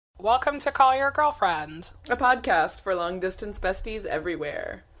Welcome to Call Your Girlfriend, a podcast for long-distance besties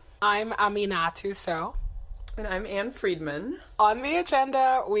everywhere. I'm Aminatu So. And I'm Anne Friedman. On the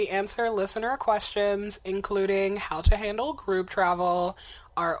agenda, we answer listener questions, including how to handle group travel,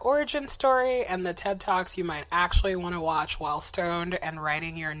 our origin story, and the TED Talks you might actually want to watch while stoned and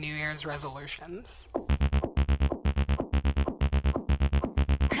writing your New Year's resolutions.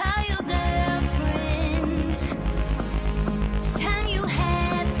 Call your girlfriend. It's time you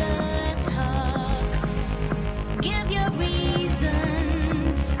had the talk. Give your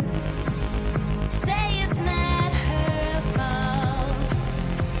reasons. Say it's not her fault.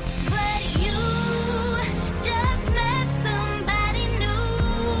 But you just met somebody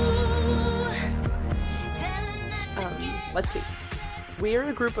new. Tell them not to get Let's see. We are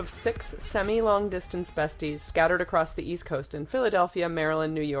a group of 6 semi-long-distance besties scattered across the East Coast in Philadelphia,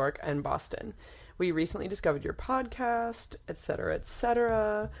 Maryland, New York, and Boston. We recently discovered your podcast, etc.,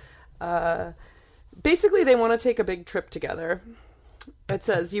 etc. Basically, they want to take a big trip together. It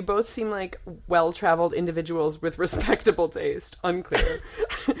says, you both seem like well-traveled individuals with respectable taste. Unclear.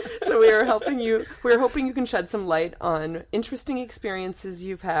 So we're hoping you can shed some light on interesting experiences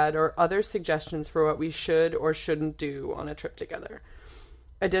you've had or other suggestions for what we should or shouldn't do on a trip together.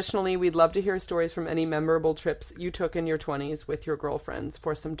 Additionally, we'd love to hear stories from any memorable trips you took in your 20s with your girlfriends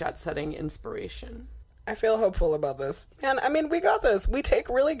for some jet-setting inspiration. I feel hopeful about this. Man, I mean, we got this. We take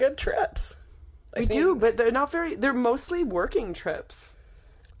really good trips. We do, but they're mostly working trips.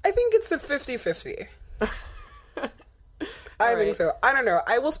 I think it's a 50-50. I think so. I don't know.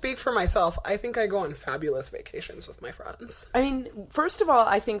 I will speak for myself. I think I go on fabulous vacations with my friends. I mean, first of all,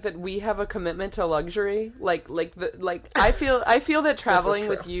 I think that we have a commitment to luxury. I feel that traveling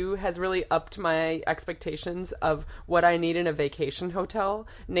with you has really upped my expectations of what I need in a vacation hotel,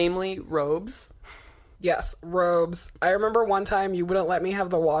 namely robes. Yes, robes. I remember one time you wouldn't let me have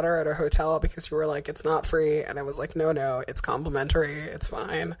the water at a hotel because you were like, it's not free. And I was like, no, it's complimentary. It's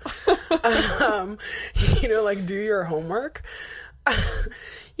fine. Do your homework.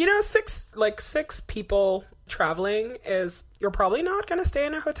 6 people traveling you're probably not going to stay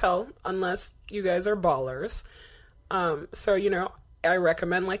in a hotel unless you guys are ballers. I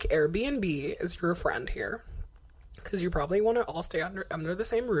recommend Airbnb as your friend here because you probably want to all stay under the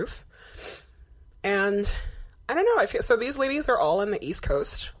same roof. And I don't know, I feel so these ladies are all in the East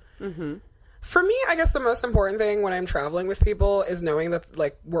Coast. Mm-hmm. For me, I guess the most important thing when I'm traveling with people is knowing that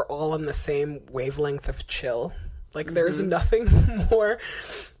we're all on the same wavelength of chill. There's nothing more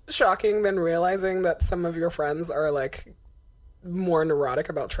shocking than realizing that some of your friends are more neurotic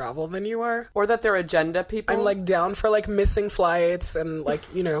about travel than you are, or that they're agenda people. I'm down for missing flights and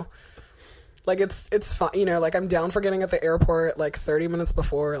it's fun, I'm down for getting at the airport 30 minutes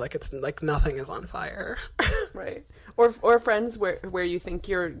before, it's nothing is on fire. Right. Or friends where you think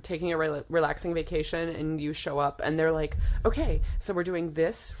you're taking a relaxing vacation and you show up and they're like, okay, so we're doing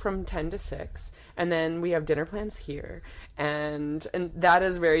this from 10 to 6 and then we have dinner plans here. And that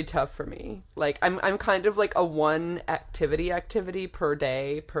is very tough for me. I'm kind of a one activity per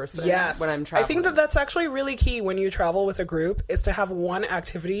day person. Yes. When I'm traveling. I think that's actually really key when you travel with a group is to have one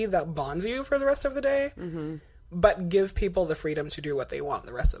activity that bonds you for the rest of the day, but give people the freedom to do what they want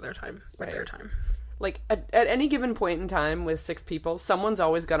the rest of their time with their time. At any given point in time with 6 people, someone's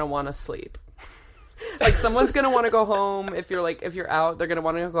always going to want to sleep. Someone's going to want to go home. If you're out, they're going to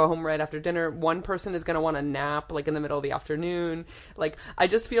want to go home right after dinner. One person is going to want to nap, in the middle of the afternoon. I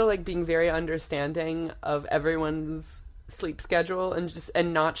just feel being very understanding of everyone's sleep schedule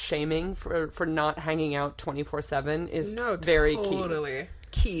and not shaming for not hanging out 24/7 is very key. Totally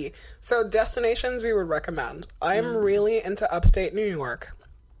key. So destinations we would recommend. I'm really into upstate New York.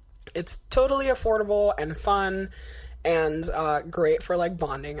 It's totally affordable and fun and great for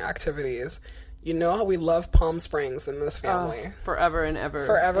bonding activities. You know how we love Palm Springs in this family. Forever and ever.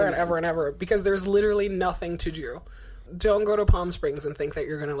 Forever and ever and ever. Because there's literally nothing to do. Don't go to Palm Springs and think that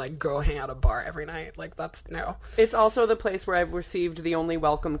you're going to go hang out at a bar every night. That's no. It's also the place where I've received the only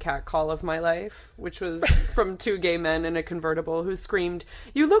welcome catcall of my life, which was from 2 gay men in a convertible who screamed,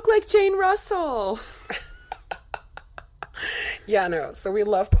 "You look like Jane Russell!" Yeah, no. So we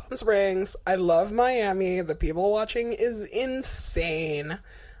love Palm Springs. I love Miami. The people watching is insane.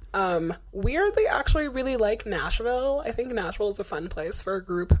 Weirdly, actually really like Nashville. I think Nashville is a fun place for a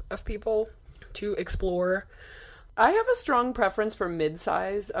group of people to explore. I have a strong preference for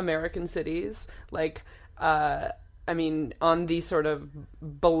mid-size American cities. On the sort of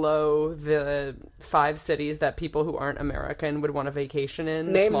below the 5 cities that people who aren't American would want a vacation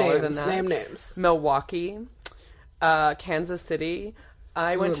in. Name Name names. Milwaukee. Kansas City.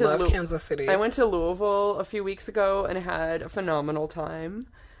 I love Kansas City. I went to Louisville a few weeks ago and had a phenomenal time.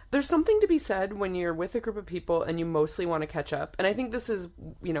 There's something to be said when you're with a group of people and you mostly want to catch up. And I think this is,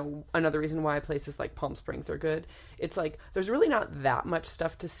 you know, another reason why places like Palm Springs are good. It's like, there's really not that much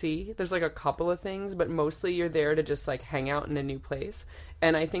stuff to see. There's like a couple of things, but mostly you're there to just like hang out in a new place.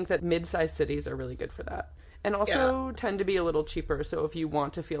 And I think that mid-sized cities are really good for that. And also tend to be a little cheaper. So if you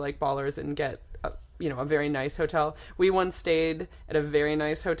want to feel like ballers and get a very nice hotel. We once stayed at a very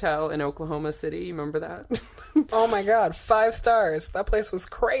nice hotel in Oklahoma City. You remember that? Oh my God, 5 stars. That place was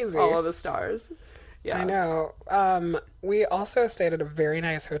crazy. All of the stars. Yeah. I know. We also stayed at a very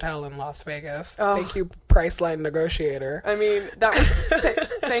nice hotel in Las Vegas. Oh. Thank you, Priceline Negotiator. I mean, that was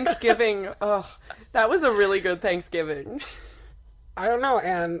Thanksgiving. Oh, that was a really good Thanksgiving. I don't know,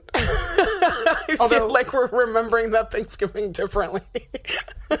 and I feel like we're remembering that Thanksgiving differently.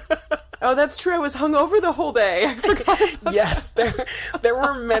 Oh, that's true. I was hungover the whole day. I forgot. Yes, there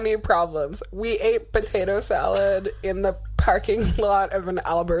were many problems. We ate potato salad in the parking lot of an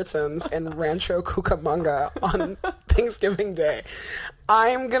Albertsons in Rancho Cucamonga on Thanksgiving Day.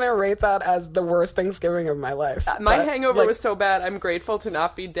 I'm going to rate that as the worst Thanksgiving of my life. My hangover was so bad, I'm grateful to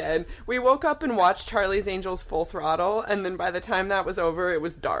not be dead. We woke up and watched Charlie's Angels Full Throttle, and then by the time that was over, it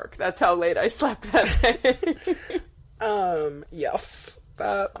was dark. That's how late I slept that day. Yes.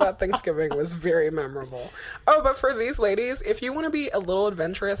 That Thanksgiving was very memorable. Oh, but for these ladies, if you want to be a little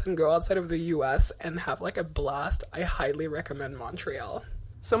adventurous and go outside of the U.S. and have like a blast, I highly recommend Montreal.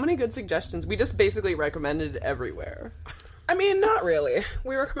 So many good suggestions. We just basically recommended it everywhere. I mean, not really.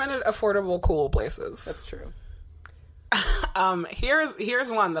 We recommended affordable, cool places. That's true.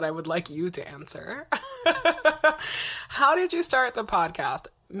 Here's one that I would like you to answer. How did you start the podcast?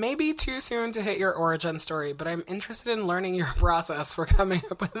 Maybe too soon to hit your origin story, but I'm interested in learning your process for coming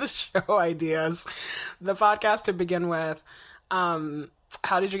up with the show ideas. The podcast to begin with,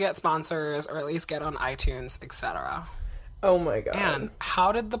 how did you get sponsors or at least get on iTunes, etc.? Oh my God. And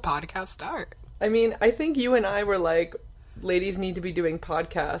how did the podcast start? I mean, I think you and I were like, ladies need to be doing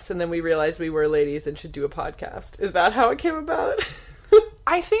podcasts, and then we realized we were ladies and should do a podcast. Is that how it came about?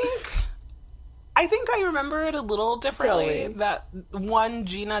 I think I remember it a little differently. That one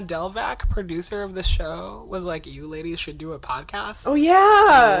Gina Delvac, producer of the show, was like, "You ladies should do a podcast." Oh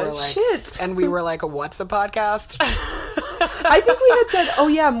yeah, like, shit. And we were like, "What's a podcast?" I think we had said, "Oh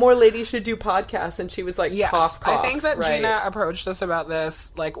yeah, more ladies should do podcasts," and she was like, yes. "Cough, cough." I think that right? Gina approached us about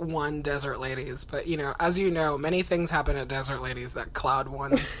this like one Desert Ladies, but as you know, many things happen at Desert Ladies that cloud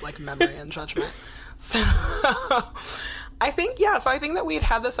one's like memory and judgment. So I think that we'd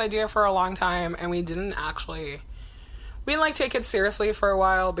had this idea for a long time, and we didn't like take it seriously for a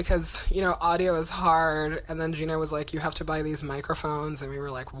while because, audio is hard. And then Gina was like, you have to buy these microphones. And we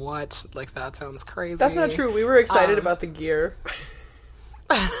were like, what? Like, that sounds crazy. That's not true. We were excited about the gear.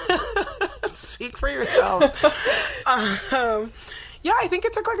 Speak for yourself. Yeah, I think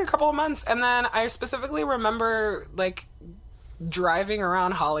it took like a couple of months. And then I specifically remember like driving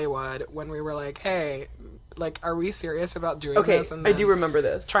around Hollywood when we were like, hey, like, are we serious about doing this? And I do remember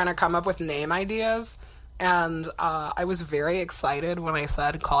this. Trying to come up with name ideas. And I was very excited when I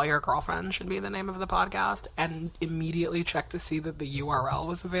said Call Your Girlfriend should be the name of the podcast, and immediately checked to see that the URL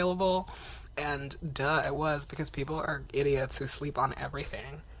was available. And duh, it was, because people are idiots who sleep on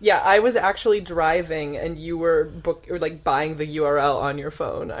everything. Yeah, I was actually driving and you were buying the URL on your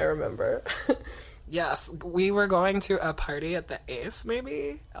phone, I remember. Yes, we were going to a party at the Ace,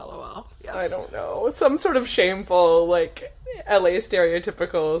 maybe? LOL. Yes. I don't know. Some sort of shameful, like, LA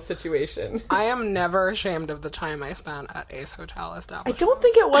stereotypical situation. I am never ashamed of the time I spent at Ace Hotel establishment. I don't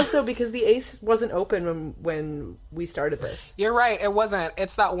think it was, though, because the Ace wasn't open when we started this. You're right, it wasn't.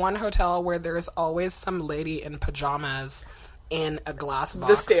 It's that one hotel where there's always some lady in pajamas in a glass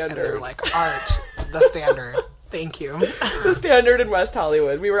box. The Standard. And they're like, art. The Standard. Thank you. The Standard in West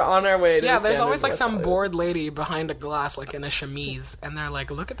Hollywood. We were on our way to there's Standard always like West some Hollywood. bored lady behind a glass, like in a chemise, and they're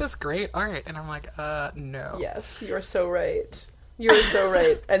like, look at this great art. And I'm like, no. Yes, you're so right. You're so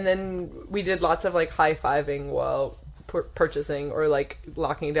right. And then we did lots of like high-fiving while purchasing or like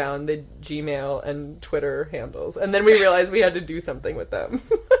locking down the Gmail and Twitter handles. And then we realized we had to do something with them.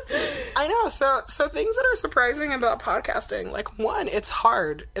 I know. So things that are surprising about podcasting, like, one, it's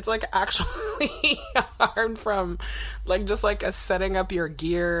hard. It's like actually hard from like just like setting up your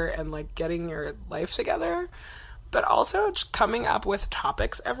gear and like getting your life together. But also just coming up with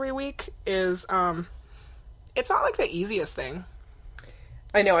topics every week is it's not like the easiest thing.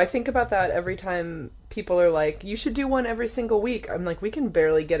 I know. I think about that every time people are like, you should do one every single week. I'm like, we can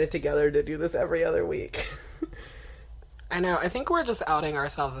barely get it together to do this every other week. I know. I think we're just outing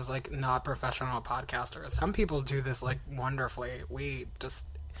ourselves as, like, not professional podcasters. Some people do this, like, wonderfully.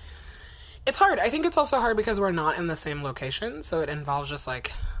 It's hard. I think it's also hard because we're not in the same location, so it involves just,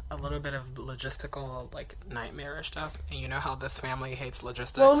 like, a little bit of logistical, like, nightmarish stuff. And you know how this family hates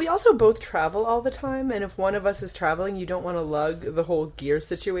logistics. Well, we also both travel all the time, and if one of us is traveling, you don't want to lug the whole gear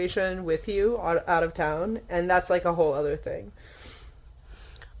situation with you out of town, and that's like a whole other thing.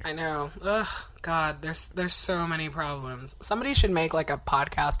 I know. Ugh, God, there's so many problems. Somebody should make like a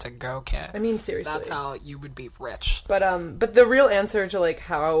podcast to go kit. I mean, seriously. That's how you would be rich. But the real answer to like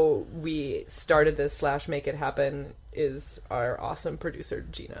how we started this / make it happen is our awesome producer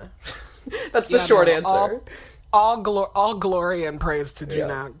Gina. That's the short answer. All glory and praise to Gina.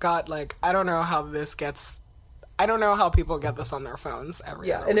 Yeah. God, like I don't know how people get this on their phones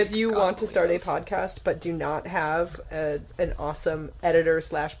every other and week. If you want to start a podcast but do not have an awesome editor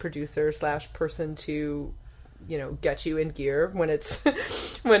 / producer / person to, you know, get you in gear when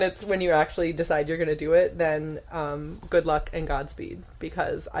when you actually decide you're going to do it, then good luck and Godspeed,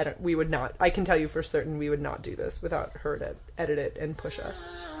 because I can tell you for certain we would not do this without her to edit it and push us.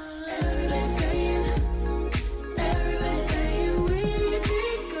 Everybody's saying we'd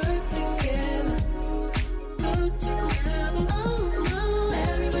be good together. Good together. Oh no.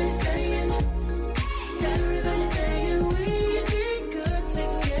 Everybody's saying we'd be good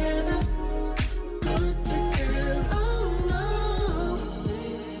together. Good together. Oh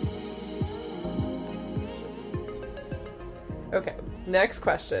no. Okay, next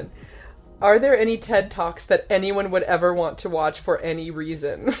question. Are there any TED Talks that anyone would ever want to watch for any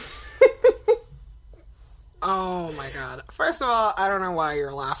reason? Oh my God. First of all, I don't know why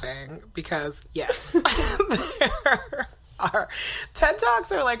you're laughing, because yes, there are. TED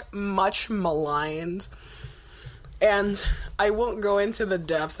Talks are like much maligned, and I won't go into the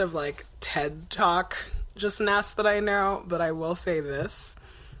depth of like TED Talk justness that I know, but I will say this.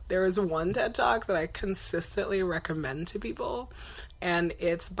 There is one TED Talk that I consistently recommend to people, and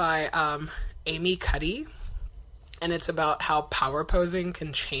it's by Amy Cuddy, and it's about how power posing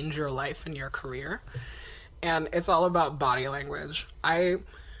can change your life and your career. And it's all about body language. I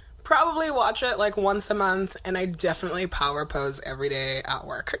probably watch it like once a month, and I definitely power pose every day at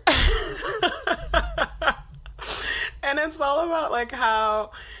work. And it's all about like how,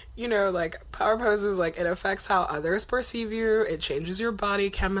 you know, like power poses, like it affects how others perceive you. It changes your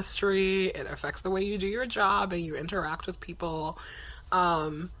body chemistry. It affects the way you do your job and you interact with people. I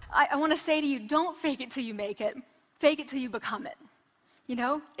want to say to you, don't fake it till you make it. Fake it till you become it. You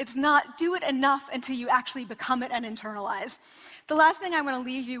know, it's not do it enough until you actually become it and internalize. The last thing I want to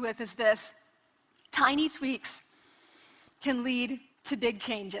leave you with is this. Tiny tweaks can lead to big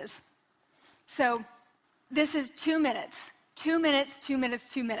changes. So this is 2 minutes. 2 minutes, 2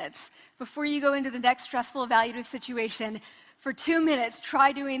 minutes, 2 minutes. Before you go into the next stressful evaluative situation, for 2 minutes,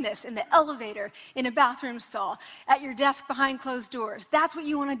 try doing this in the elevator, in a bathroom stall, at your desk behind closed doors. That's what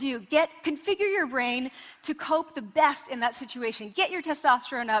you want to do. Configure your brain to cope the best in that situation. Get your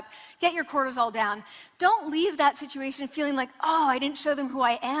testosterone up. Get your cortisol down. Don't leave that situation feeling like, oh, I didn't show them who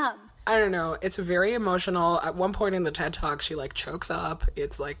I am. I don't know. It's very emotional. At one point in the TED Talk, she like chokes up.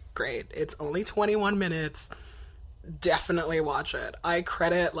 It's like great. It's only 21 minutes. Definitely watch it. I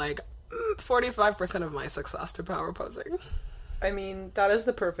credit like 45% of my success to power posing. I mean, that is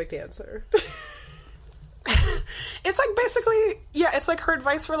the perfect answer. It's like basically, yeah, it's like her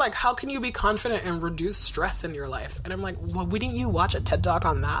advice for like, how can you be confident and reduce stress in your life? And I'm like, well, wouldn't you watch a TED Talk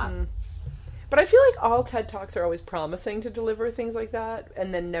on that? But I feel like all TED Talks are always promising to deliver things like that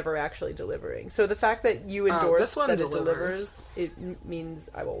and then never actually delivering. So the fact that you endorse that it delivers, it means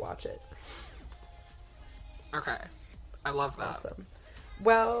I will watch it. Okay. I love that. Awesome.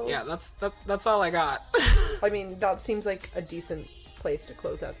 Well, yeah, that's all I got. I mean, that seems like a decent place to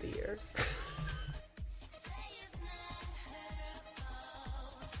close out the year.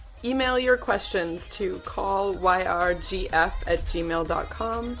 Email your questions to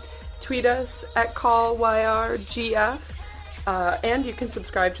callyrgf@gmail.com. Tweet us at callyrgf. And you can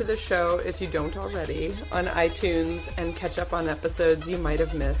subscribe to the show if you don't already on iTunes and catch up on episodes you might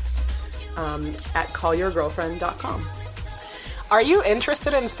have missed at callyourgirlfriend.com. Are you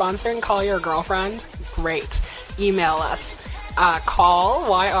interested in sponsoring Call Your Girlfriend? Great. Email us.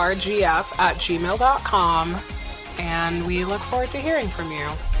 callyrgf@gmail.com. And we look forward to hearing from you.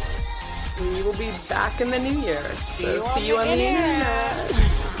 We will be back in the new year. So see you on the internet.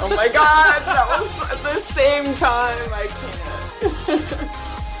 Oh my god, that was at the same time. I can't.